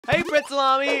Hey Pretzel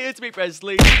Army, it's me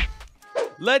Presley.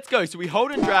 Let's go. So we hold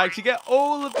and drag to get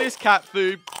all of this cat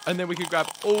food, and then we can grab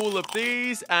all of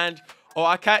these, and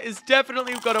our cat is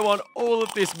definitely going to want all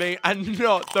of this meat and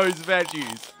not those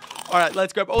veggies. All right,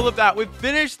 let's grab all of that. We've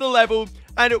finished the level,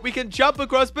 and we can jump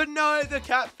across, but no, the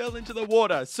cat fell into the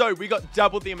water. So we got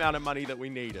double the amount of money that we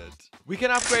needed. We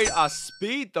can upgrade our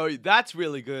speed, though. That's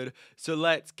really good. So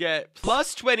let's get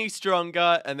plus 20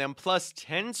 stronger, and then plus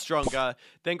 10 stronger.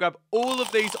 Then grab all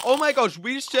of these. Oh my gosh,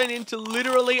 we just turned into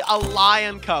literally a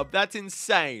lion cub. That's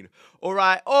insane. All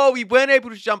right. Oh, we weren't able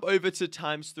to jump over to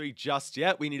 ×3 just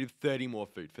yet. We needed 30 more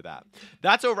food for that.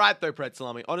 That's all right, though, Pretzel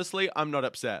Army. Honestly, I'm not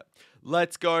upset.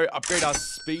 Let's go upgrade our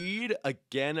speed.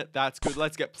 Again, that's good.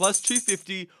 Let's get plus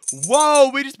 250. Whoa,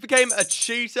 we just became a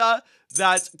cheater.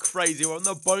 That's crazy. We're on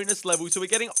the bonus level, so we're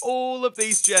getting all of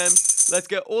these gems. Let's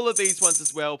get all of these ones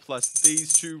as well, plus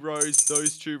these 2 rows,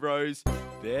 those 2 rows.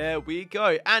 There we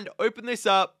go. And open this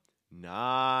up.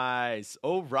 Nice.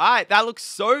 All right. That looks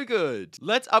so good.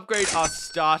 Let's upgrade our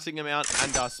starting amount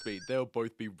and our speed. They'll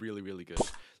both be really, really good.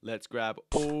 Let's grab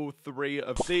all 3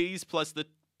 of these plus the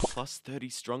plus 30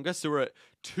 stronger. So we're at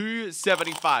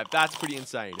 275. That's pretty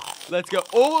insane. Let's get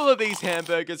all of these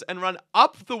hamburgers and run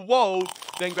up the wall.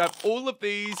 Then grab all of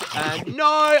these. And no,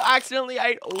 I accidentally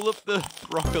ate all of the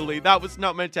broccoli. That was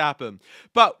not meant to happen.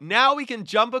 But now we can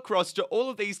jump across to all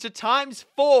of these to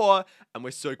 ×4. And we're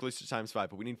so close to ×5.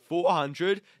 But we need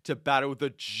 400 to battle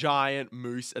the giant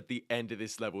moose at the end of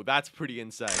this level. That's pretty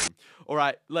insane. All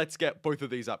right, let's get both of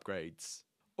these upgrades.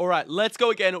 All right, let's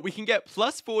go again. We can get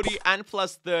plus 40 and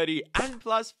plus 30 and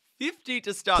plus 50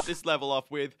 to start this level off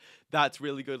with. That's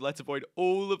really good. Let's avoid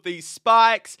all of these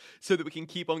spikes so that we can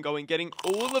keep on going, getting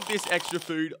all of this extra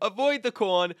food. Avoid the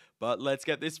corn, but let's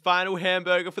get this final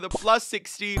hamburger for the plus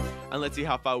 60. And let's see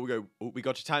how far we go. Oh, we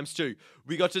got to ×2.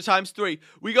 We got to ×3.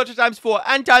 We got to ×4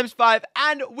 and ×5.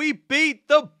 And we beat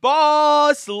the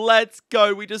boss. Let's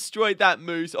go. We destroyed that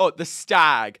moose. Oh, the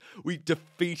stag. We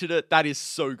defeated it. That is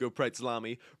so good, Pretzel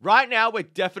Army. Right now, we're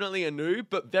definitely a noob,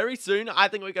 but very soon, I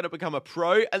think we're going to become a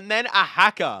pro and then a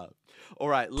hacker. All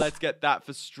right, let's get that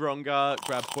for stronger.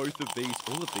 Grab both of these,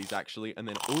 all of these actually, and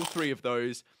then all 3 of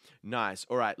those. Nice.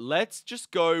 All right, let's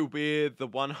just go with the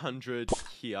 100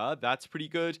 here. That's pretty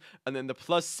good. And then the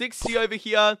plus 60 over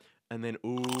here. And then,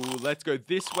 ooh, let's go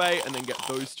this way and then get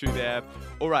those 2 there.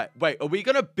 All right, wait, are we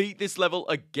going to beat this level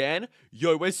again?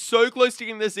 Yo, we're so close to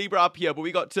getting the zebra up here, but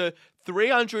we got to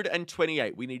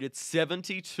 328. We needed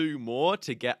 72 more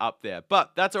to get up there.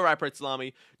 But that's all right, Pretzel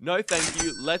Army. No, thank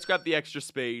you. Let's grab the extra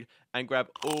speed and grab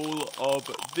all of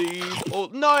these.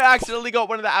 No, I accidentally got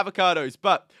one of the avocados,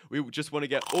 but we just want to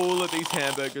get all of these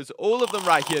hamburgers, all of them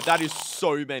right here. That is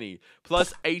so many.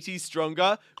 Plus 80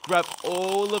 stronger. Grab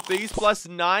all of these, plus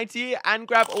 90, and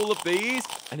grab all of these.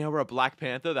 And now we're a Black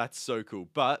Panther. That's so cool.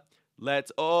 But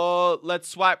let's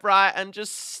swipe right and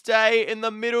just stay in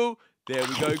the middle. There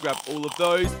we go. Grab all of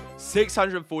those.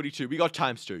 642. We got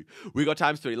 ×2. We got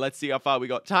 ×3. Let's see how far we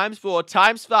got. ×4,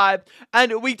 ×5.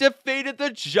 And we defeated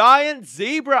the giant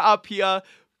zebra up here.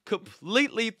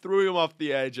 Completely threw him off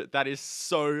the edge. That is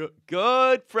so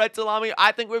good, Pretzel Army.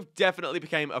 I think we've definitely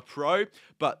became a pro,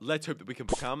 but let's hope that we can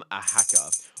become a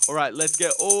hacker. All right, let's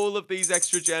get all of these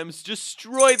extra gems.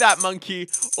 Destroy that monkey.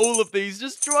 All of these.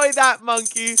 Destroy that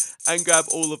monkey. And grab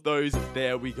all of those.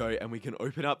 There we go. And we can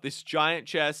open up this giant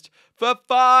chest for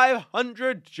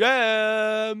 500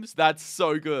 gems. That's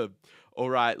so good. All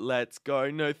right, let's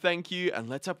go. No, thank you. And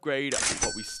let's upgrade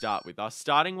what we start with. Our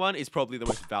starting one is probably the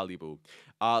most valuable.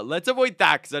 Let's avoid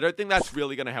that because I don't think that's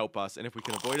really going to help us. And if we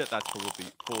can avoid it, that's probably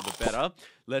for the better.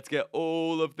 Let's get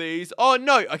all of these. Oh,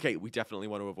 no. Okay, we definitely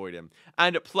want to avoid him.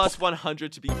 And plus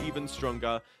 100 to be even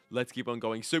stronger. Let's keep on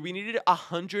going. So we needed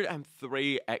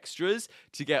 103 extras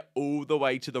to get all the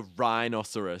way to the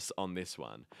rhinoceros on this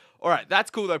one. All right, that's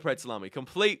cool though, Pretzel Army.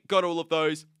 Complete, got all of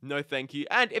those. No thank you.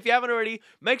 And if you haven't already,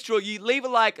 make sure you leave a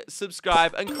like,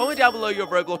 subscribe, and comment down below your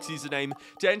Roblox username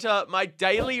to enter my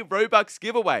daily Robux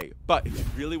giveaway. But if you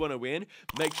really want to win,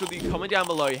 make sure that you comment down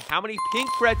below how many pink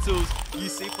pretzels you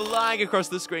see flying across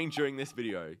the screen during this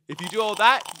video. If you do all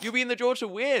that, you'll be in the draw to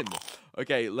win.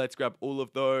 Okay, let's grab all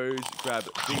of those, grab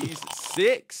these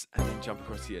 6, and then jump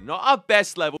across here. Not our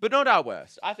best level, but not our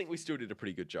worst. I think we still did a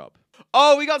pretty good job.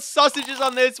 Oh, we got sausages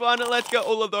on this one. Let's get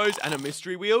all of those. And a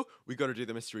mystery wheel. We got to do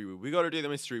the mystery wheel. We got to do the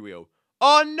mystery wheel.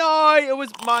 Oh, no, it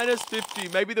was minus 50.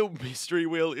 Maybe the mystery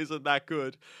wheel isn't that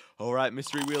good. All right,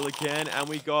 mystery wheel again. And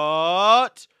we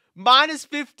got Minus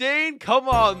 15? Come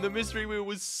on, the mystery wheel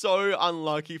was so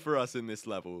unlucky for us in this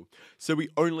level. So we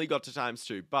only got to times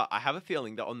 2, but I have a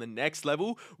feeling that on the next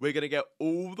level, we're going to get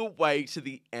all the way to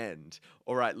the end.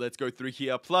 All right, let's go through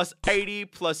here. Plus 80,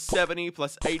 plus 70,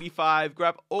 plus 85.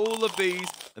 Grab all of these,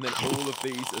 and then all of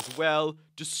these as well.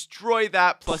 Destroy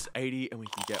that, plus 80, and we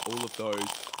can get all of those.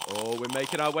 Oh, we're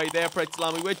making our way there,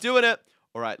 Pretzlami. We're doing it.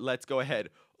 All right, let's go ahead.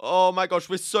 Oh my gosh,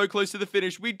 we're so close to the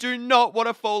finish. We do not want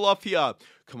to fall off here.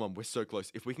 Come on, we're so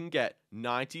close. If we can get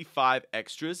 95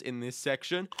 extras in this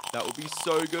section, that would be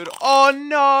so good. Oh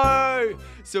no!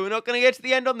 So we're not going to get to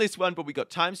the end on this one, but we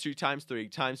got times 2, times 3,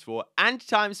 times 4, and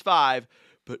times 5,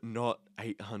 but not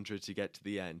 800 to get to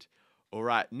the end. All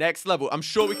right, next level. I'm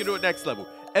sure we can do it next level.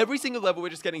 Every single level, we're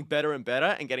just getting better and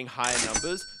better and getting higher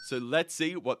numbers. So let's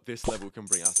see what this level can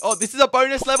bring us. Oh, this is a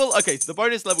bonus level? Okay, so the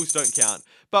bonus levels don't count.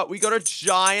 But we got a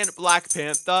giant Black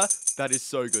Panther. That is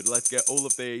so good. Let's get all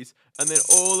of these. And then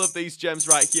all of these gems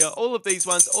right here. All of these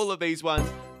ones, all of these ones.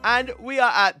 And we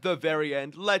are at the very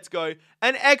end. Let's go.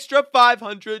 An extra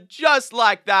 500 just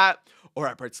like that. All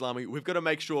right, Pretzlami, we've got to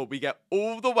make sure we get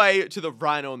all the way to the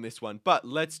rhino on this one. But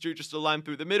let's do just a line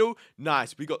through the middle.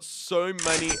 Nice. We got so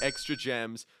many extra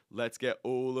gems. Let's get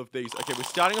all of these. Okay, we're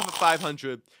starting off at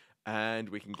 500. And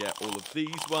we can get all of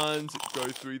these ones. Go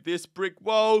through this brick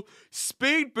wall.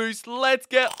 Speed boost. Let's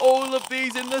get all of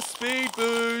these in the speed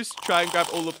boost. Try and grab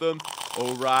all of them.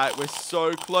 All right, we're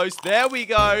so close. There we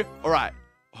go. All right.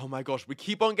 Oh my gosh, we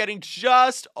keep on getting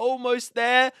just almost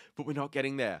there. But we're not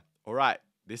getting there. All right.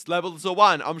 This level is a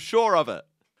 1, I'm sure of it.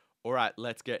 All right,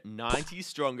 let's get 90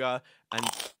 stronger and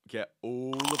get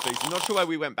all of these. I'm not sure why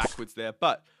we went backwards there,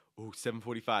 but, oh,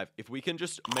 745. If we can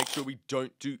just make sure we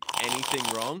don't do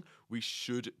anything wrong, we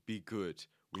should be good.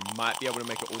 We might be able to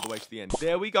make it all the way to the end.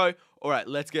 There we go. All right,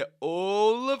 let's get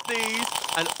all of these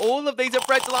and all of these at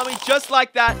Pretzel Army just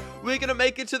like that. We're going to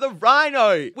make it to the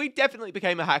rhino. We definitely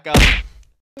became a hacker.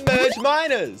 Merge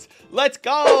miners. Let's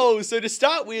go. So to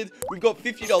start with, we've got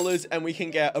 $50 and we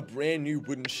can get a brand new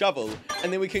wooden shovel.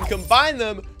 And then we can combine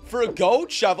them for a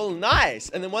gold shovel. Nice.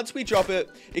 And then once we drop it,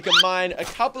 it can mine a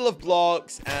couple of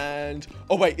blocks and...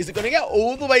 Oh, wait. Is it going to get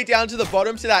all the way down to the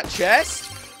bottom to that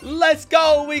chest? Let's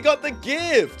go. We got the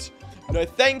gift. No,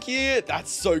 thank you.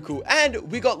 That's so cool. And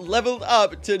we got leveled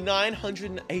up to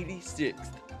 986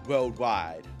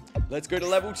 worldwide. Let's go to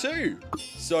level 2.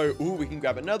 So, ooh, we can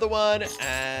grab another one.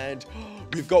 And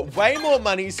we've got way more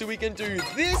money, so we can do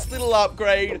this little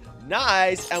upgrade.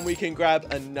 Nice. And we can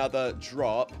grab another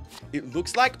drop. It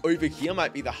looks like over here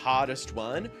might be the hardest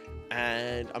one.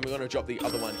 And I'm going to drop the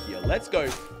other one here. Let's go.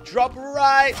 Drop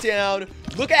right down.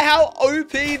 Look at how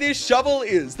OP this shovel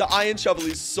is. The iron shovel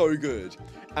is so good.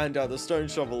 And the stone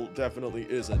shovel definitely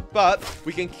isn't. But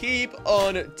we can keep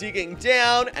on digging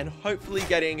down and hopefully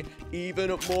getting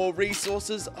even more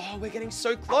resources. Oh, we're getting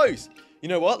so close. You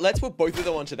know what? Let's put both of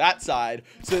them onto that side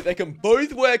so that they can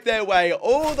both work their way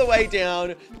all the way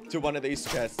down to one of these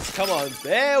chests. Come on.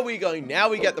 There we go. Now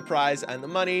we get the prize and the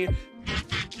money.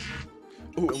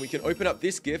 Ooh, and we can open up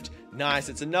this gift. Nice.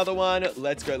 It's another one.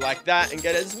 Let's go like that and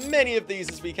get as many of these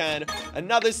as we can.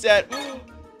 Another set.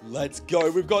 Let's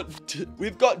go.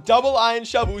 We've got double iron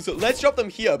shovels. So let's drop them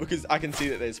here because I can see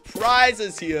that there's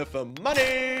prizes here for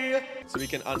money. So we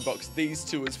can unbox these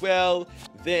two as well.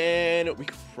 Then we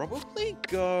could probably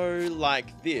go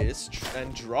like this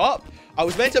and drop. I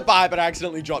was meant to buy, but I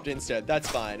accidentally dropped instead. That's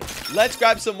fine. Let's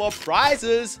grab some more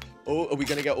prizes. Oh, are we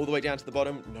going to get all the way down to the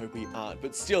bottom? No, we aren't.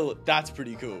 But still, that's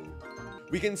pretty cool.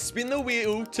 We can spin the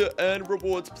wheel to earn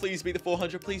rewards. Please be the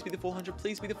 400. Please be the 400.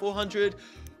 Please be the 400.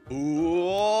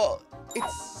 Ooh,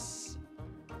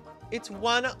 it's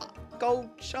one gold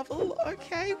shovel.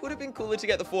 Okay, would have been cooler to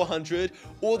get the 400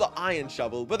 or the iron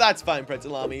shovel, but that's fine,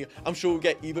 Pretzel Army. I'm sure we'll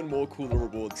get even more cooler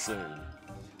rewards soon.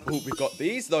 Oh, we've got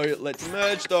these though. Let's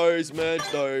merge those, merge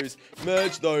those,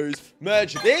 merge those,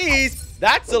 merge these.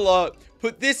 That's a lot.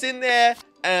 Put this in there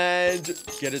and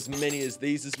get as many as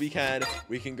these as we can.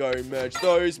 We can go merge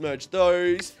those,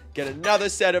 get another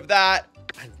set of that.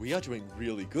 And we are doing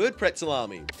really good, Pretzel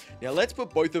Army. Now, let's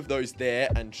put both of those there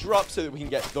and drop so that we can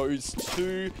get those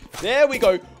two. There we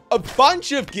go. A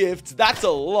bunch of gifts. That's a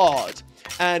lot.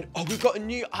 And, oh, we've got a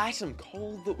new item,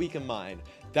 coal, that we can mine.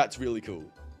 That's really cool.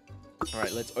 All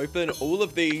right, let's open all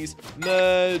of these.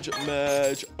 Merge,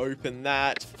 merge, open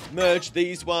that. Merge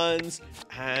these ones.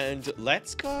 And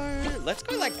let's go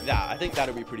like that. I think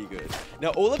that'll be pretty good.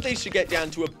 Now, all of these should get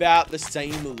down to about the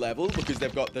same level because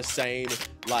they've got the same,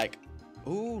 like...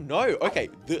 Oh, no. Okay,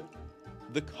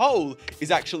 the coal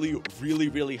is actually really,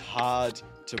 really hard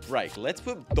to break. Let's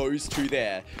put those two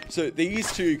there. So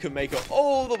these two can make it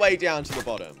all the way down to the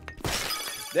bottom.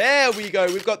 There we go.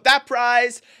 We've got that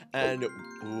prize. And,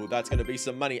 oh, that's going to be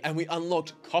some money. And we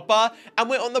unlocked copper. And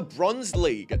we're on the bronze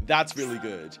league. That's really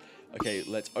good. Okay,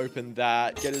 let's open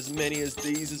that. Get as many of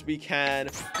these as we can.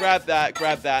 Grab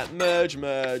that, merge,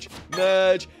 merge,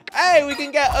 merge. Hey, we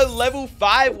can get a level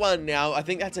 5 one now. I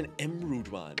think that's an emerald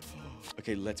one.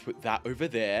 Okay, let's put that over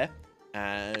there.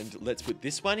 And let's put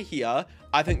this one here.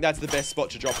 I think that's the best spot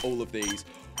to drop all of these.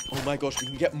 Oh my gosh, we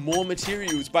can get more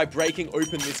materials by breaking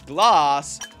open this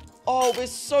glass. Oh, we're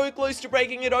so close to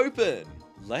breaking it open.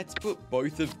 Let's put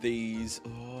both of these.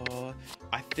 Oh,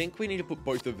 I think we need to put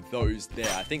both of those there.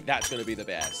 I think that's going to be the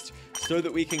best. So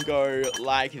that we can go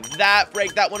like that.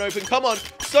 Break that one open. Come on.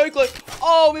 So close.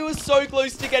 Oh, we were so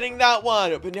close to getting that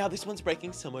one. But now this one's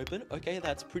breaking some open. Okay,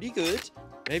 that's pretty good.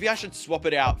 Maybe I should swap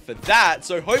it out for that.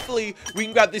 So hopefully we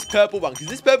can grab this purple one. Because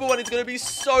this purple one is going to be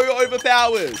so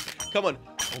overpowered. Come on.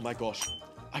 Oh my gosh.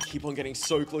 I keep on getting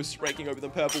so close to breaking over the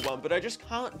purple one, but I just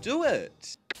can't do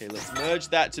it. Okay, let's merge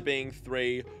that to being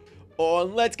 3. Oh,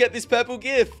 and let's get this purple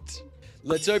gift.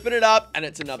 Let's open it up, and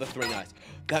it's another 3. Nice.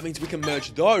 That means we can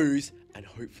merge those, and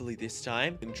hopefully this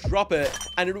time, and drop it,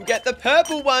 and it'll get the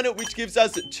purple one, which gives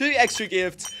us 2 extra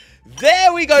gifts.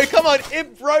 There we go. Come on.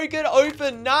 It broke it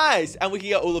open. Nice. And we can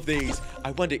get all of these.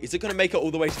 I wonder, is it going to make it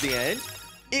all the way to the end?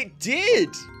 It did.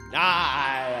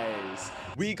 Nice.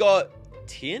 We got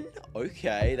 10?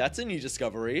 Okay, that's a new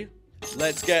discovery.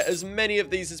 Let's get as many of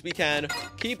these as we can.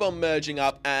 Keep on merging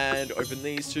up and open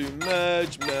these to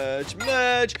merge, merge,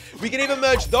 merge. We can even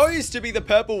merge those to be the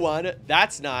purple one.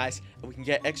 That's nice. And we can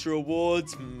get extra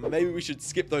rewards. Maybe we should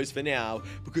skip those for now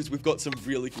because we've got some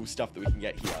really cool stuff that we can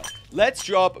get here. Let's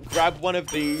grab one of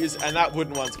these. And that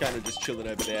wooden one's kind of just chilling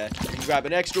over there. We can grab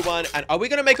an extra one. And are we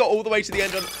going to make it all the way to the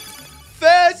end on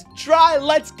first try?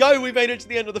 Let's go. We made it to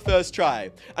the end of the first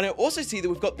try. And I also see that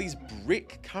we've got these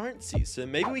brick currencies. So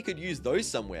maybe we could use those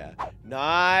somewhere.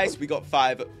 Nice. We got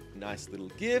 5 nice little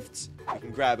gifts. We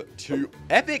can grab 2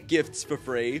 epic gifts for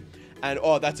free. And,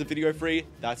 oh, that's a video free.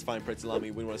 That's fine, Pretzel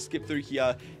Army. We want to skip through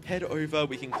here. Head over.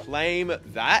 We can claim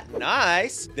that.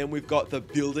 Nice. Then we've got the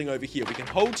building over here. We can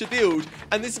hold to build.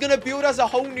 And this is going to build us a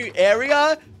whole new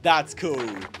area. That's cool.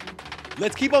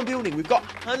 Let's keep on building. We've got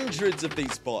hundreds of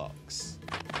these blocks.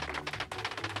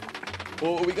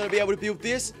 Or are we going to be able to build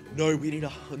this? No, we need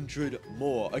 100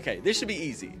 more. Okay, this should be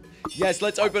easy. Yes,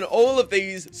 let's open all of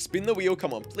these. Spin the wheel.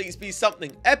 Come on, please be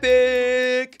something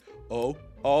epic. Oh,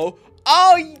 no.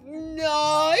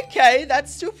 Okay,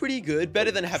 that's still pretty good. Better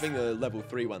than having a level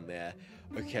 3 one there.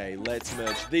 Okay, let's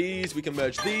merge these. We can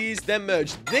merge these, then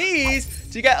merge these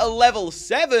to get a level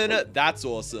 7. That's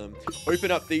awesome.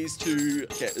 Open up these to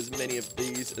get as many of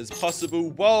these as possible.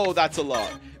 Whoa, that's a lot.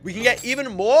 We can get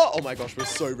even more. Oh my gosh, we're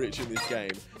so rich in this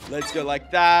game. Let's go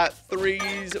like that.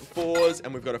 3s, 4s,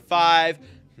 and we've got a 5.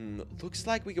 Looks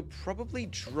like we could probably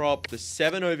drop the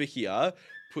 7 over here.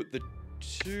 Put the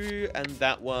 2 and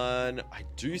that one. I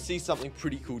do see something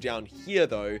pretty cool down here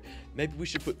though. Maybe we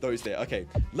should put those there. Okay,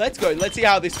 let's go. Let's see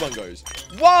how this one goes.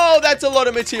 Whoa, that's a lot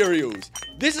of materials.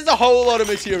 This is a whole lot of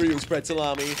materials, Pretzel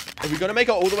Army. Are we gonna make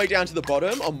it all the way down to the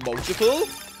bottom on multiple?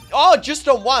 Oh, just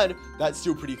on one. That's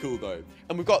still pretty cool though.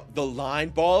 And we've got the line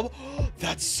bomb.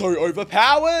 That's so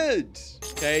overpowered.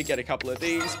 Okay, get a couple of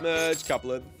these, merge,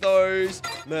 couple of those,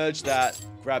 merge that,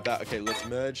 grab that. Okay, let's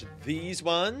merge these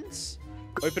ones.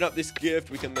 Open up this gift.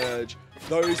 We can merge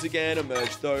those again and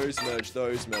merge those, merge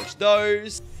those, merge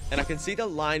those. And I can see the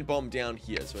line bomb down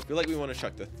here. So I feel like we want to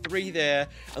chuck the 3 there.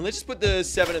 And let's just put the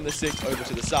 7 and the 6 over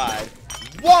to the side.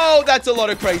 Whoa, that's a lot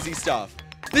of crazy stuff.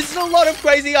 This is a lot of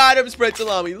crazy items, Pretzel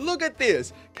Army. Look at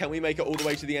this. Can we make it all the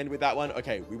way to the end with that one?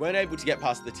 Okay, we weren't able to get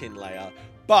past the tin layer,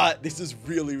 but this is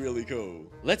really, really cool.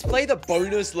 Let's play the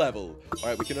bonus level. All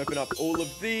right, we can open up all of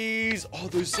these. Oh,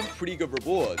 those are some pretty good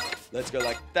rewards. Let's go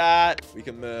like that. We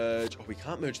can merge. Oh, we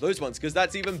can't merge those ones because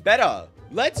that's even better.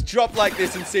 Let's drop like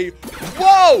this and see.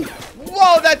 Whoa!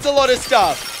 Whoa, that's a lot of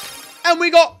stuff. And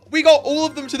we got all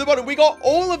of them to the bottom. We got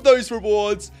all of those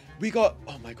rewards. Oh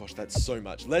my gosh, that's so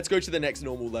much. Let's go to the next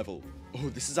normal level. Oh,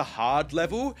 this is a hard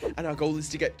level, and our goal is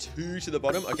to get 2 to the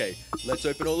bottom. Okay, let's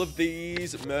open all of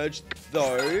these, merge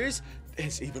those.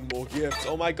 There's even more gifts.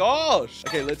 Oh my gosh.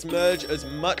 Okay, let's merge as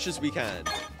much as we can.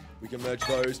 We can merge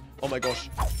those. Oh my gosh.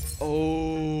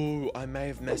 Oh, I may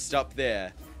have messed up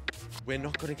there. We're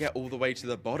not going to get all the way to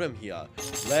the bottom here.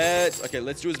 Okay,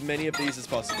 let's do as many of these as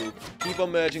possible. Keep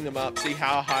on merging them up. See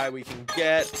how high we can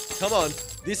get. Come on.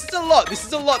 This is a lot. This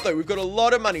is a lot, though. We've got a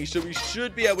lot of money, so we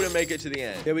should be able to make it to the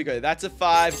end. There we go. That's a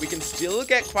 5. We can still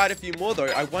get quite a few more, though.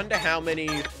 I wonder how many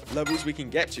levels we can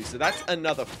get to. So that's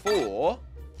another 4.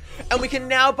 And we can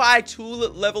now buy a tool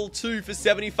at level 2 for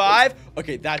 75.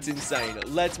 Okay, that's insane.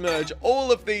 Let's merge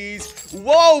all of these.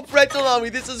 Whoa, Pretzel Army,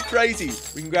 this is crazy.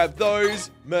 We can grab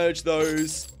those, merge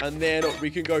those, and then we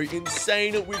can go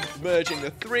insane with merging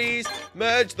the 3s.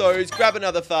 Merge those, grab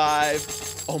another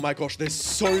 5. Oh my gosh, there's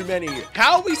so many.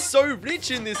 How are we so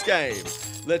rich in this game?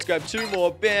 Let's grab 2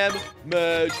 more. Bam.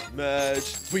 Merge.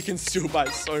 Merge. We can still buy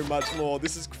so much more.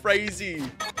 This is crazy.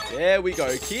 There we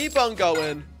go. Keep on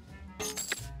going.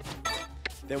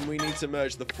 Then we need to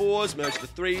merge the 4s, merge the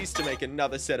 3s to make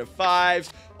another set of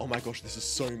 5s. Oh my gosh, this is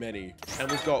so many. And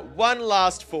we've got one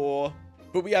last 4.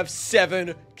 But we have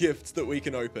 7 gifts that we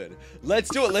can open. Let's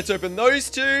do it. Let's open those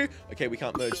 2. Okay, we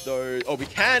can't merge those. Oh, we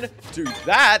can do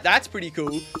that. That's pretty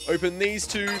cool. Open these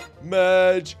 2.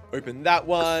 Merge. Open that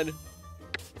one.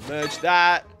 Merge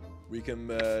that. We can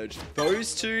merge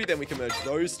those 2. Then we can merge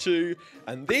those 2.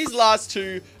 And these last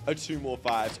 2 are 2 more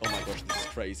 5s. Oh my gosh, this is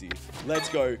crazy. Let's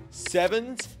go.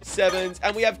 7s, 7s.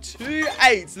 And we have 2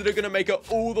 8s that are going to make it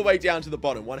all the way down to the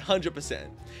bottom. 100%.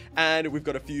 And we've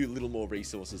got a few little more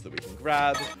resources that we can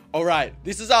grab. All right,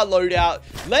 this is our loadout.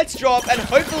 Let's drop and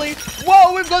hopefully...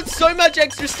 Whoa, we've got so much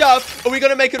extra stuff. Are we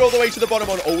going to make it all the way to the bottom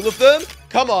on all of them?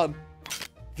 Come on.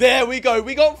 There we go.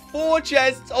 We got 4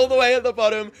 chests all the way at the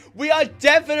bottom. We are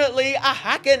definitely a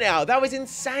hacker now. That was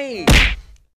insane.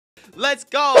 Let's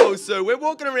go. So we're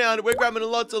walking around. We're grabbing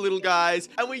lots of little guys.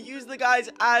 And we use the guys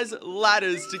as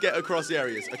ladders to get across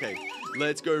areas. Okay,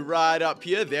 let's go right up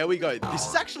here. There we go. This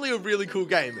is actually a really cool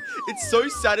game. It's so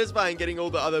satisfying getting all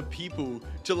the other people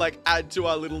to like add to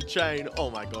our little chain.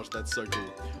 Oh my gosh, that's so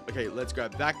cool. Okay, let's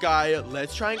grab that guy.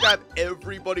 Let's try and grab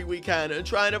everybody we can and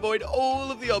try and avoid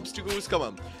all of the obstacles. Come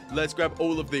on. Let's grab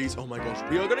all of these. Oh my gosh,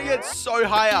 we are going to get so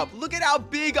high up. Look at how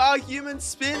big our human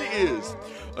spin is.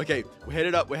 Okay, we're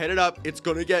headed up. We're headed up. It's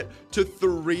going to get to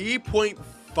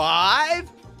 3.5.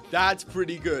 That's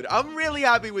pretty good. I'm really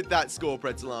happy with that score,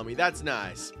 Pretzel Army. That's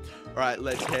nice. All right,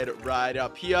 let's head right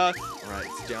up here. All right,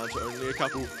 it's down to only a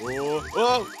couple.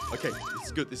 Oh, okay, this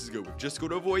is good. This is good. We've just got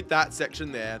to avoid that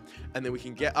section there, and then we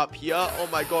can get up here. Oh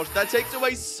my gosh, that takes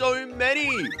away so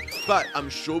many. But I'm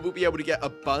sure we'll be able to get a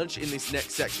bunch in this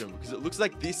next section because it looks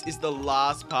like this is the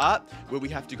last part where we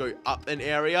have to go up an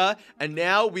area, and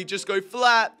now we just go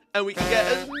flat. And we can get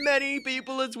as many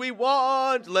people as we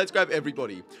want. Let's grab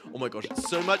everybody. Oh my gosh, it's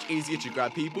so much easier to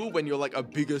grab people when you're like a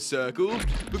bigger circle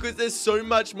because there's so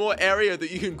much more area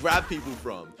that you can grab people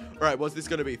from. All right, what's this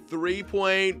going to be?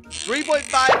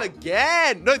 3.5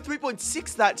 again. No,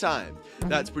 3.6 that time.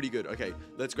 That's pretty good. Okay,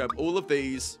 let's grab all of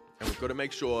these. And we've got to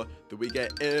make sure that we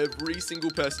get every single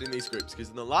person in these groups.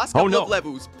 Because in the last couple of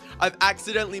levels, I've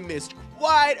accidentally missed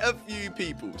quite a few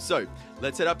people. So,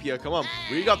 let's head up here. Come on.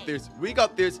 We got this. We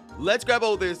got this. Let's grab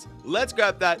all this. Let's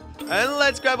grab that. And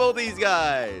let's grab all these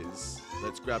guys.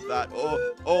 Let's grab that.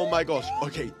 Oh my gosh.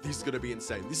 Okay, this is going to be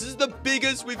insane. This is the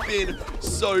biggest we've been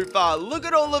so far. Look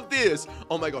at all of this.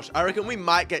 Oh my gosh. I reckon we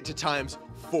might get to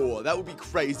 ×4. That would be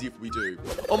crazy if we do.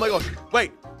 Oh my gosh.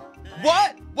 Wait.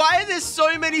 What? Why are there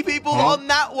so many people on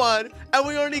that one and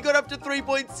we only got up to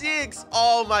 3.6?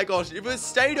 Oh my gosh, if it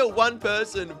stayed at 1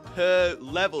 person per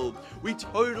level, we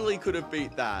totally could have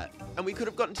beat that. And we could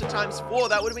have gotten to ×4.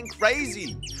 That would have been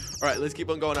crazy. All right, let's keep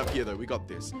on going up here though. We got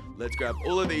this. Let's grab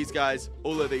all of these guys,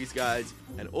 all of these guys,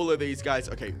 and all of these guys.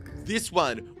 Okay, this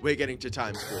one, we're getting to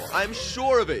 ×4. I'm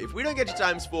sure of it. If we don't get to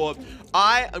 ×4,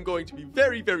 I am going to be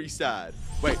very, very sad.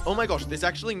 Wait, oh my gosh, there's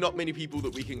actually not many people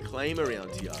that we can claim around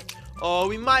here. Oh,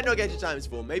 we might not get to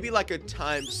 ×4. Maybe like a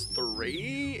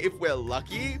 ×3 if we're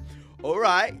lucky. All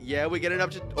right, yeah, we're getting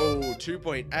up to,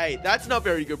 2.8. That's not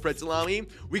very good, Pretzel Army.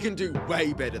 We can do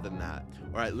way better than that.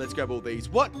 All right, let's grab all these.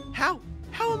 What? How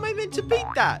am I meant to beat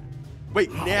that?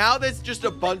 Wait, now there's just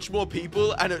a bunch more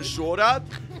people and it's shorter?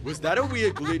 Was that a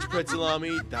weird glitch, Pretzel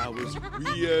Army? That was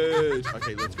weird.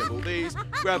 Okay, let's grab all these, and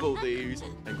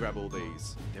grab all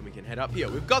these. Then we can head up here.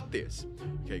 We've got this.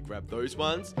 Okay, grab those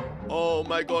ones. Oh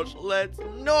my gosh, let's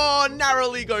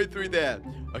narrowly go through there.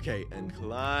 Okay, and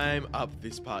climb up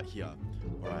this part here.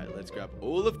 All right, let's grab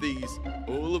all of these, and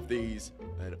all of these.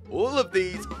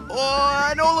 Oh,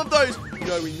 and all of those.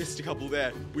 No, we missed a couple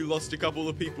there. We lost a couple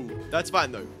of people. That's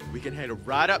fine, though. We can head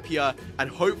right up here and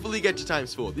hopefully get to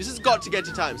 ×4. This has got to get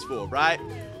to ×4, right?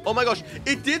 Oh, my gosh.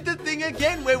 It did the thing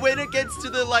again where when it gets to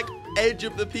the, like, edge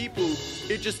of the people,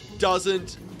 it just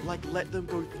doesn't like, let them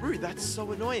go through. That's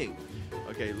so annoying.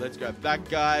 Okay, let's grab that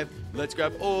guy. Let's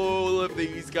grab all of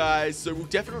these guys. So we'll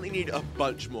definitely need a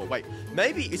bunch more. Wait,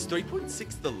 maybe is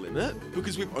 3.6 the limit?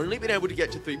 Because we've only been able to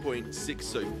get to 3.6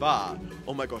 so far.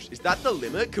 Oh my gosh, is that the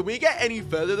limit? Can we get any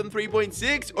further than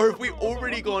 3.6? Or have we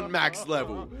already gone max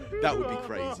level? That would be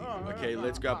crazy. Okay,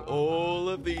 let's grab all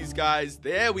of these guys.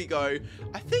 There we go.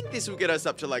 I think this will get us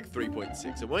up to like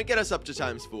 3.6. It won't get us up to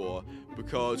 ×4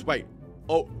 because, wait.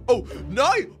 Oh,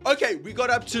 no! Okay, we got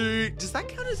up to... Does that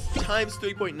count as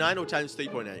 ×3.9 or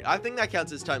 ×3.8? I think that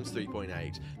counts as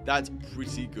 ×3.8. That's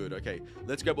pretty good. Okay,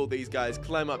 let's grab all these guys,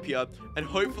 climb up here, and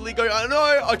hopefully go... Oh,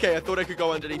 no! Okay, I thought I could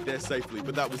go underneath there safely,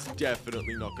 but that was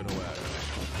definitely not going to work.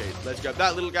 Okay, let's grab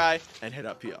that little guy and head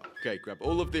up here. Okay, grab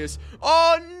all of this.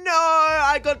 Oh, no!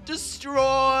 I got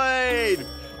destroyed!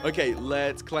 Okay,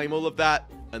 let's claim all of that.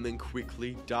 And then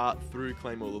quickly dart through,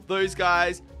 claim all of those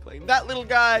guys, claim that little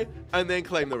guy, and then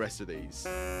claim the rest of these.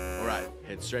 All right,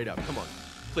 head straight up. Come on.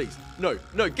 Please. No,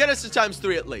 get us to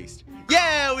 ×3 at least.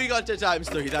 Yeah, we got to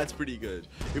 ×3. That's pretty good.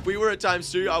 If we were at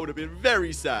 ×2, I would have been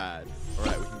very sad. All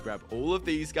right, we can grab all of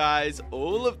these guys,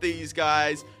 all of these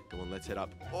guys. Come on, let's head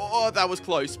up. Oh, that was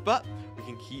close, but we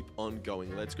can keep on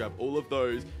going. Let's grab all of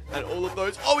those and all of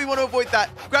those. Oh, we want to avoid that.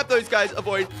 Grab those guys,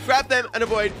 avoid. Grab them and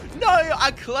avoid. No,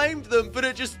 I claimed them, but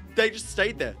they just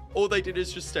stayed there. All they did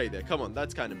is just stay there. Come on,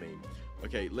 that's kind of mean.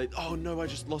 Okay, oh no, I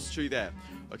just lost 2 there.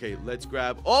 Okay, let's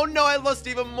grab. Oh no, I lost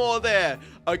even more there.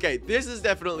 Okay, this is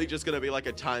definitely just going to be like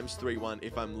a ×3 one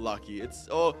if I'm lucky. It's,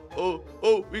 oh,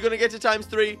 we're going to get to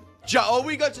 ×3. Oh,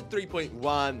 we got to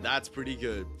 3.1. That's pretty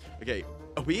good. Okay.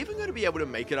 Are we even going to be able to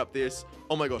make it up this?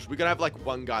 Oh my gosh, we're going to have like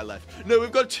 1 guy left. No,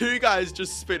 we've got 2 guys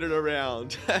just spinning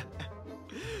around.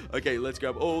 Okay, let's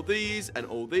grab all these and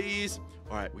all these.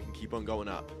 All right, we can keep on going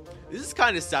up. This is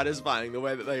kind of satisfying, the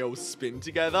way that they all spin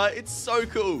together. It's so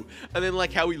cool. And then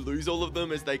like how we lose all of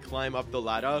them as they climb up the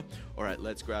ladder. All right,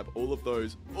 let's grab all of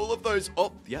those. All of those.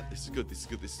 Oh, yeah, this is good. This is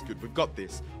good. This is good. We've got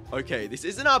this. Okay, this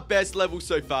isn't our best level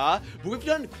so far, but we've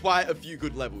done quite a few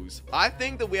good levels. I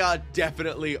think that we are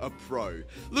definitely a pro.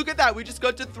 Look at that. We just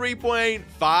got to 3.5,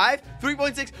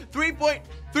 3.6,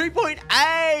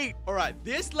 3.8. All right,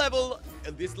 this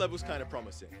level's kind of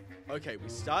promising. Okay, we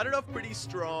started off pretty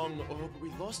strong. Oh, but we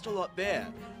lost a lot there.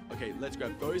 Okay, let's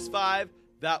grab those 5,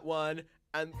 that one,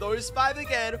 and those 5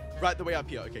 again, right the way up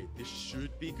here. Okay, this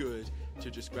should be good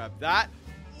to just grab that.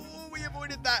 Oh, we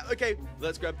avoided that. Okay,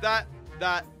 let's grab that,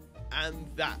 and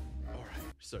that. All right,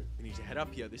 so we need to head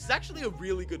up here. This is actually a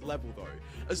really good level, though.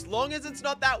 As long as it's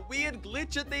not that weird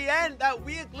glitch at the end. That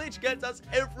weird glitch gets us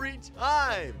every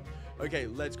time. Okay,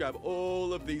 let's grab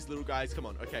all of these little guys. Come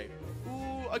on, okay.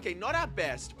 Ooh, okay, not our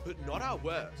best, but not our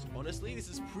worst. Honestly, this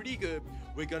is pretty good.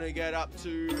 We're going to get up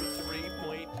to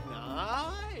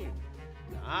 3.9.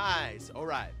 Nice. All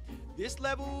right. This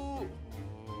level...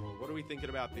 Oh, what are we thinking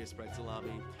about this, Pretzel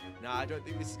Army? Nah, I don't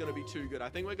think this is going to be too good. I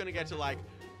think we're going to get to like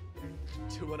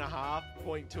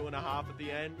 2.5 at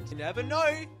the end. You never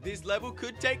know. This level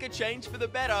could take a change for the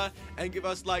better and give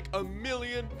us like 1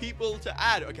 million people to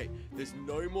add. Okay, there's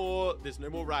no more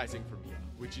rising from here,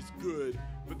 which is good,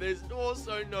 but there's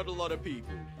also not a lot of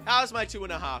people. How's my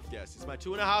 2.5 guess? Is my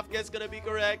 2.5 guess gonna be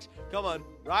correct? Come on,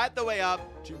 right the way up.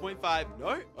 2.5.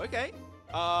 No? Okay.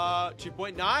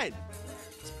 2.9.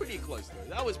 It's pretty close though.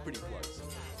 That was pretty close.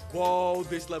 Whoa,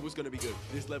 this level's going to be good.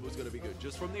 This level's going to be good.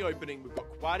 Just from the opening, we've got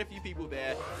quite a few people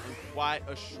there and quite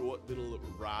a short little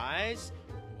rise.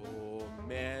 Oh,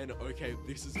 man. Okay,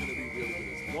 this is going to be really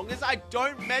good. As long as I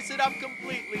don't mess it up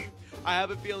completely, I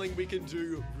have a feeling we can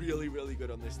do really, really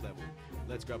good on this level.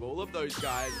 Let's grab all of those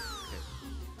guys. Okay.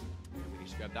 And we need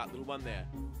to grab that little one there.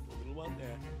 The little one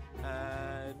there.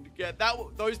 And get that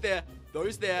those there.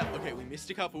 Those there. Okay, we missed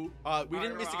a couple. We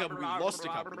didn't miss a couple. We lost a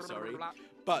couple, sorry.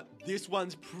 But this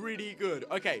one's pretty good.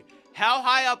 Okay, how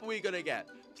high up are we going to get?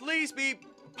 Please be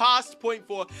past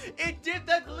 0.4. It did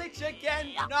the glitch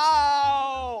again. No!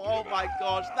 Oh my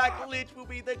gosh, that glitch will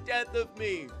be the death of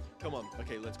me. Come on.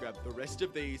 Okay, let's grab the rest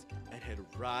of these and head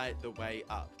right the way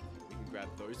up. We can grab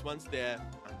those ones there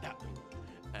and that one.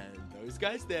 And those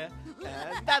guys there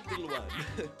and that little one.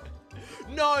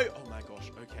 No! Oh my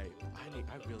gosh, okay.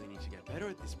 I really need to get better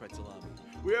at this, Pretzel Army.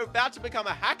 We're about to become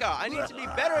a hacker. I need to be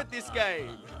better at this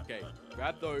game. Okay,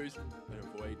 grab those and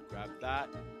avoid. Grab that,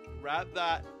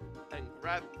 and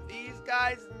grab these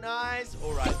guys. Nice.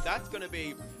 All right, that's gonna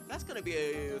be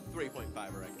a 3.5, I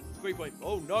reckon. 3.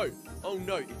 Oh no! Oh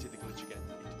no! It did the glitch again.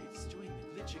 It's doing the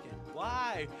glitch again.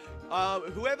 Why?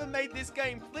 Whoever made this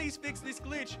game, please fix this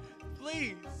glitch.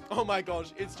 Please. Oh my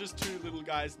gosh, it's just 2 little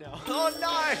guys now. Oh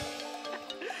no!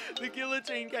 The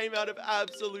guillotine came out of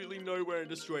absolutely nowhere and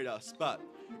destroyed us. But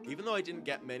even though I didn't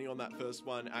get many on that first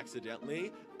one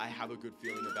accidentally, I have a good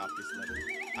feeling about this level.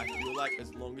 I feel like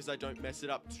as long as I don't mess it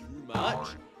up too much,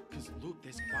 because look,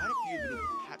 there's quite a few little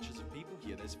patches of people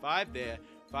here. There's 5 there,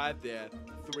 5 there,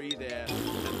 3 there,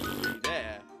 and 3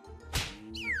 there.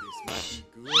 Ooh, this might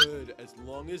be good, as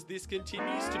long as this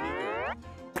continues to be good.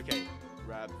 Okay,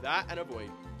 grab that and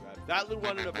avoid. Grab that little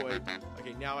one and avoid.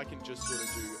 Okay, now I can just sort of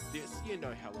do this. You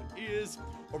know how it is.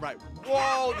 All right,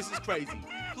 whoa, this is crazy.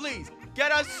 Please,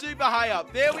 get us super high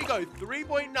up. There we go,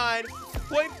 3.9,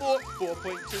 0.4,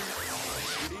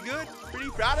 4.2. Pretty good. Pretty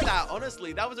proud of that,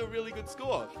 honestly. That was a really good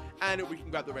score. And we can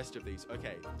grab the rest of these.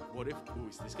 Okay, what if... Ooh,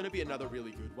 is this going to be another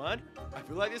really good one? I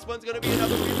feel like this one's going to be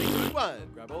another really good one.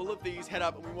 Grab all of these, head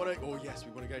up, and we want to... Oh, yes,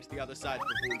 we want to go to the other side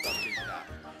before we bump into that.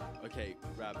 Okay,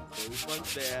 grab those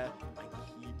ones there and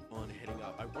keep on heading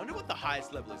up. I wonder what the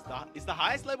highest level is. Is the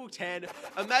highest level 10?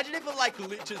 Imagine if it, like,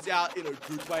 glitches out in a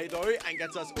good way, though, and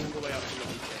gets us all the way up to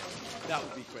level 10. That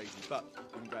would be crazy. But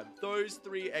we can grab those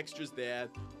 3 extras there.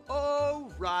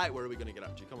 All right. Where are we going to get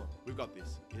up to? Come on. We've got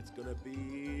this. It's going to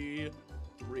be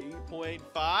 3.5,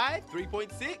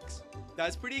 3.6.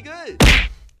 That's pretty good.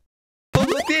 On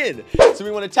the pin. So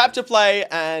we want to tap to play,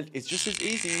 and it's just as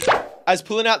easy as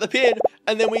pulling out the pin,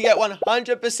 and then we get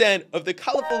 100% of the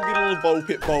colorful little ball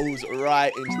pit balls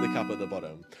right into the cup at the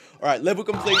bottom. All right, level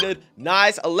completed.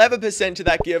 Nice. 11% to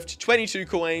that gift. 22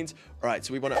 coins. All right,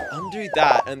 so we want to undo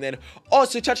that, and then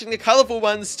also touching the colorful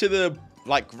ones to the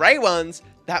like gray ones,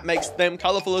 that makes them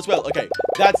colorful as well. Okay,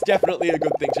 that's definitely a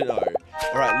good thing to know.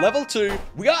 All right, level 2.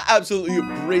 We are absolutely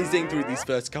breezing through these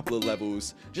first couple of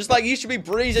levels. Just like you should be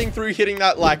breezing through hitting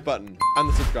that like button and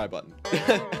the subscribe button.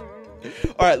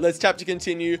 All right, let's tap to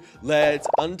continue. Let's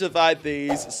undivide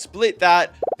these, split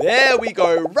that. There we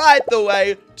go, right the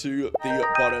way to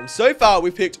the bottom. So far,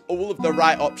 we've picked all of the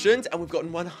right options, and we've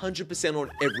gotten 100% on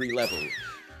every level.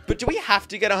 But do we have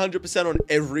to get 100% on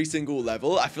every single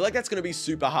level? I feel like that's going to be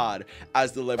super hard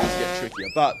as the levels get trickier.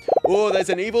 But, oh, there's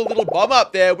an evil little bomb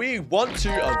up there. We want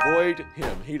to avoid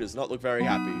him. He does not look very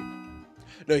happy.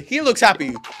 No, he looks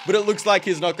happy, but it looks like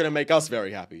he's not going to make us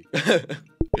very happy.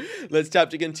 Let's tap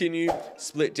to continue.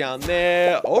 Split down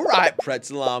there. All right,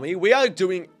 Pretzel Army. We are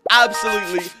doing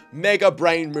absolutely mega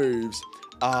brain moves.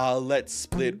 Let's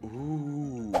split.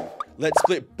 Ooh. Let's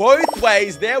split both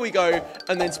ways. There we go.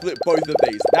 And then split both of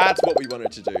these. That's what we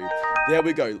wanted to do. There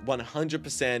we go.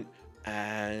 100%.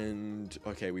 And,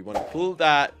 okay, we want to pull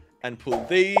that and pull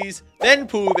these. Then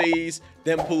pull these.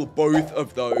 Then pull both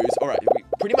of those. All right, we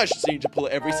pretty much just need to pull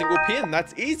every single pin.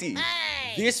 That's easy.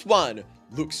 Hey. This one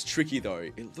looks tricky though.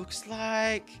 It looks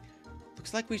like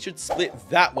we should split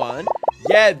that one.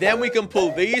 Yeah, then we can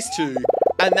pull these 2,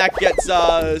 and that gets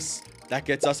us a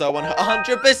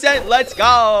 100%. Let's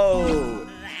go.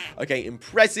 Okay,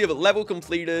 impressive. Level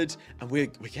completed, and we're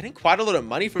getting quite a lot of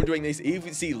money from doing these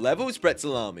easy levels,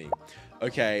 Pretzel Army.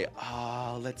 Okay,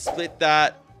 let's split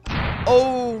that.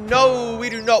 Oh no, we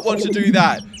do not want to do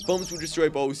that. Bombs will destroy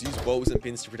balls. Use balls and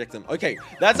pins to protect them. Okay,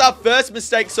 that's our first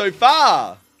mistake so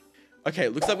far. Okay,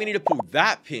 it looks like we need to pull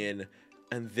that pin,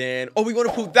 and then... Oh, we want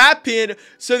to pull that pin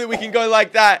so that we can go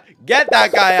like that, get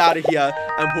that guy out of here,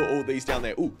 and put all these down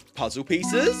there. Ooh, puzzle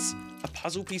pieces? A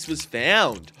puzzle piece was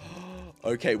found.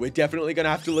 Okay, we're definitely going to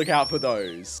have to look out for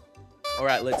those. All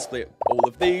right, let's split all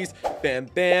of these. Bam,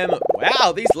 bam.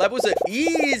 Wow, these levels are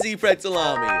easy, Pretzel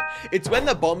Army. It's when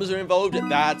the bombs are involved,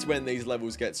 that's when these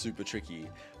levels get super tricky.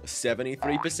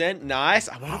 73%. Nice.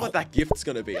 I wonder what that gift's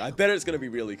going to be. I bet it's going to be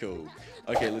really cool.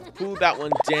 Okay, let's pull that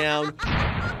one down.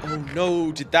 Oh,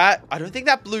 no. Did that? I don't think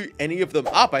that blew any of them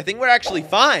up. I think we're actually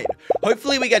fine.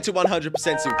 Hopefully, we get to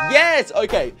 100% soon. Yes.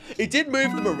 Okay. It did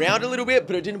move them around a little bit,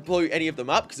 but it didn't blow any of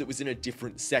them up because it was in a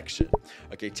different section.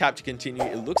 Okay, tap to continue.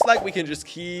 It looks like we can just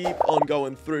keep on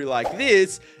going through like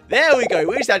this. There we go.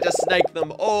 We just had to snake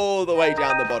them all the way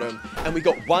down the bottom. And we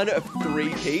got 1 of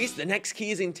 3 keys. The next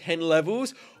key is in 10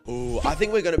 levels. Oh, I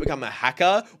think we're going to become a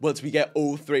hacker once we get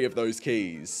all 3 of those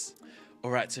keys.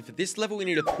 All right, so for this level, we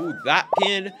need to pull that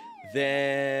pin.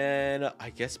 Then,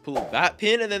 I guess pull that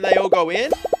pin, and then they all go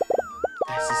in.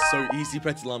 This is so easy,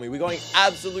 Pretzel Army. We're going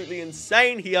absolutely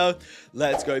insane here.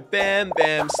 Let's go bam,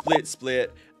 bam, split,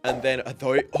 split. And then, are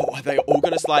they all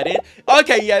going to slide in?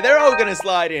 Okay, yeah, they're all going to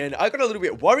slide in. I got a little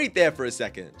bit worried there for a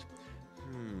second.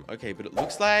 Okay, but it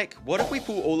looks like... What if we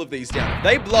pull all of these down? If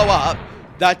they blow up,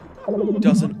 that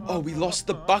doesn't... Oh, we lost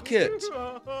the bucket.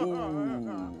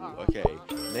 Ooh, okay.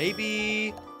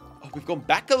 Maybe... Oh, we've gone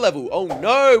back a level. Oh,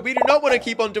 no. We do not want to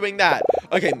keep on doing that.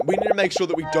 Okay, we need to make sure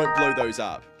that we don't blow those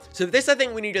up. So for this, I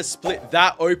think we need to split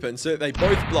that open so that they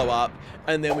both blow up.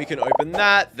 And then we can open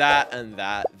that, that, and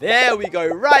that. There we go,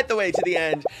 right the way to the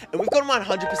end. And we've gotten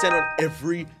 100% on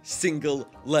every single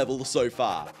level so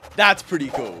far. That's pretty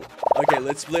cool. Okay,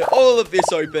 let's split all of this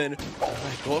open. Oh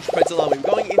my gosh, Pretzel Army, we're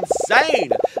going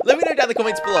insane. Let me know down in the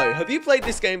comments below. Have you played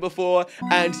this game before?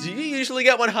 And do you usually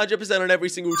get 100% on every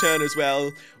single turn as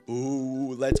well?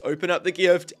 Ooh, let's open up the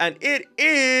gift. And it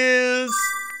is...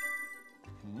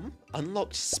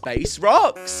 unlocked space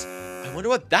rocks. I wonder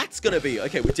what that's going to be.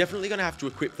 Okay, we're definitely going to have to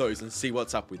equip those and see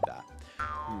what's up with that.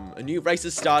 A new race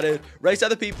has started. Race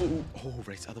other people. Oh,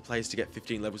 race other players to get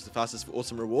 15 levels the fastest for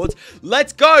awesome rewards.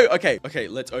 Let's go. Okay,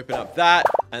 let's open up that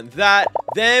and that.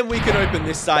 Then we can open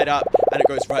this side up and it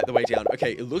goes right the way down.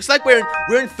 Okay, it looks like we're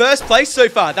in first place so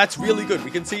far. That's really good.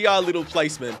 We can see our little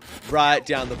placement right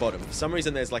down the bottom. For some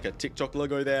reason, there's like a TikTok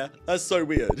logo there. That's so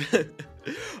weird.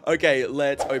 Okay,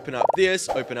 let's open up this,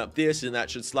 and that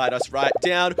should slide us right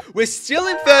down. We're still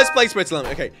in first place, Pretzel.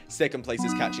 Okay, second place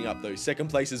is catching up, though. Second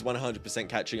place is 100%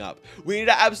 catching up. We need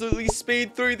to absolutely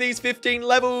speed through these 15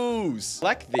 levels.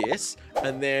 Like this,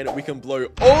 and then we can blow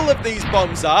all of these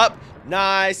bombs up.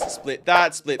 Nice. Split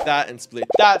that, and split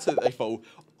that so that they fall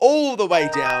all the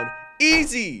way down.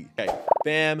 Easy. Okay,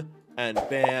 bam, and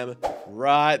bam,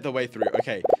 right the way through.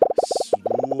 Okay,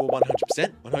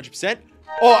 100%.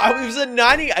 Oh, it was a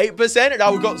 98% and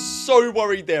I got so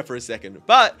worried there for a second.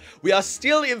 But we are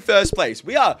still in first place.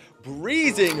 We are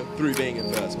breezing through being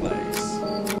in first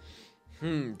place.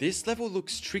 This level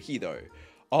looks tricky though.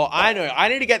 Oh, I know. I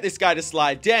need to get this guy to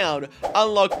slide down,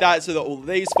 unlock that so that all of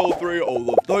these fall through, all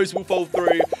of those will fall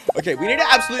through. Okay, we need to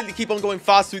absolutely keep on going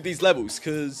fast through these levels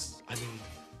because, I mean,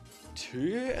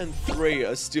 2 and 3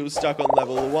 are still stuck on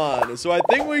level 1. So I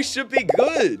think we should be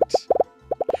good.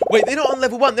 Wait, they're not on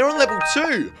level 1. They're on level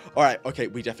 2. All right. Okay,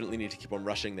 we definitely need to keep on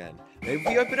rushing then. Maybe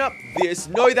we open up this.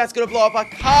 No, that's going to blow up our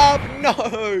car. No,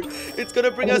 it's going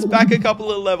to bring us back a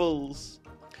couple of levels.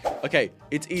 Okay,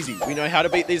 it's easy. We know how to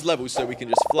beat these levels, so we can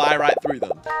just fly right through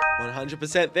them.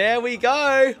 100%. There we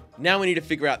go. Now we need to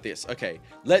figure out this. Okay.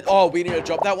 Oh, we need to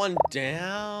drop that one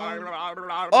down.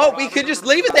 Oh, we can just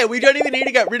leave it there. We don't even need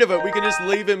to get rid of it. We can just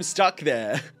leave him stuck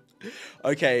there.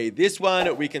 Okay, this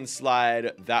one we can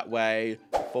slide that way,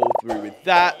 fall through with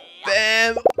that.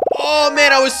 Bam! Oh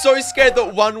man, I was so scared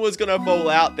that one was gonna fall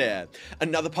out there.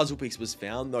 Another puzzle piece was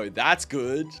found though. That's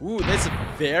good. Ooh, there's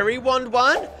a fairy wand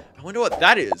one. I wonder what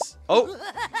that is. Oh,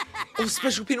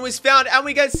 special pin was found and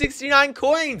we get 69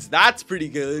 coins. That's pretty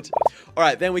good. All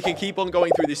right, then we can keep on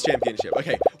going through this championship.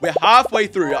 Okay, we're halfway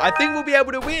through. I think we'll be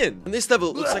able to win. On this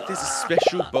level, it looks like there's a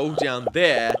special bowl down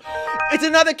there. It's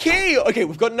another key. Okay,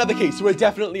 we've got another key, so we're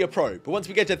definitely a pro. But once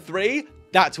we get to 3,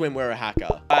 that's when we're a hacker.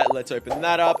 All right, let's open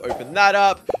that up,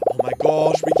 Oh my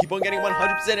gosh, we keep on getting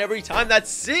 100% every time. That's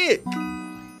sick.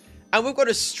 And we've got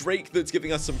a streak that's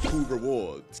giving us some cool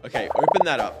rewards. Okay, open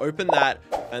that up, open that,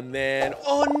 and then,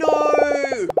 oh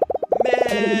no!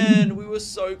 Man, we were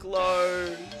so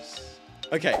close.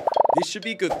 Okay, this should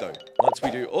be good though. Once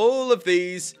we do all of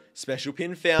these, special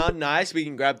pin found, nice, we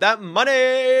can grab that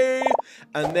money,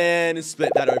 and then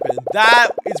split that open.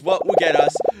 That is what will get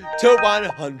us to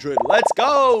 100. Let's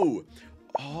go!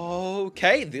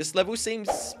 Okay, this level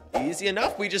seems easy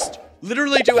enough. We just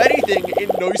literally do anything in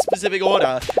no specific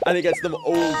order, and it gets them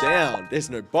all down. There's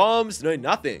no bombs, no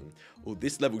nothing. Well,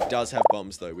 this level does have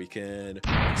bombs, though. We can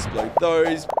explode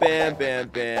those. Bam, bam,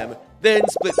 bam. Then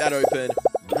split that open.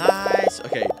 Nice.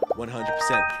 Okay,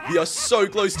 100%. We are so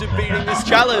close to beating this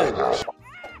challenge.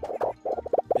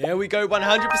 There we go,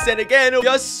 100% again. We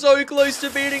are so close to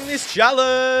beating this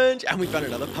challenge. And we found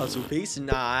another puzzle piece.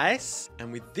 Nice.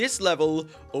 And with this level,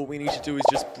 all we need to do is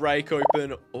just break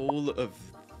open all of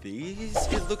these,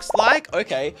 it looks like.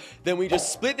 Okay, then we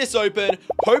just split this open,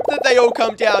 hope that they all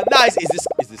come down. Nice. Is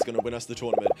this gonna win us the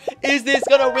tournament? Is this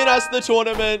gonna win us the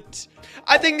tournament?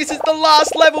 I think this is the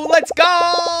last level. Let's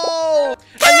go!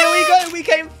 And there we go, we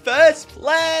came first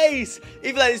place.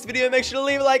 If you like this video, make sure to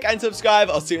leave a like and subscribe.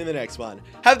 I'll see you in the next one.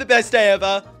 Have the best day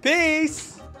ever.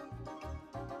 Peace.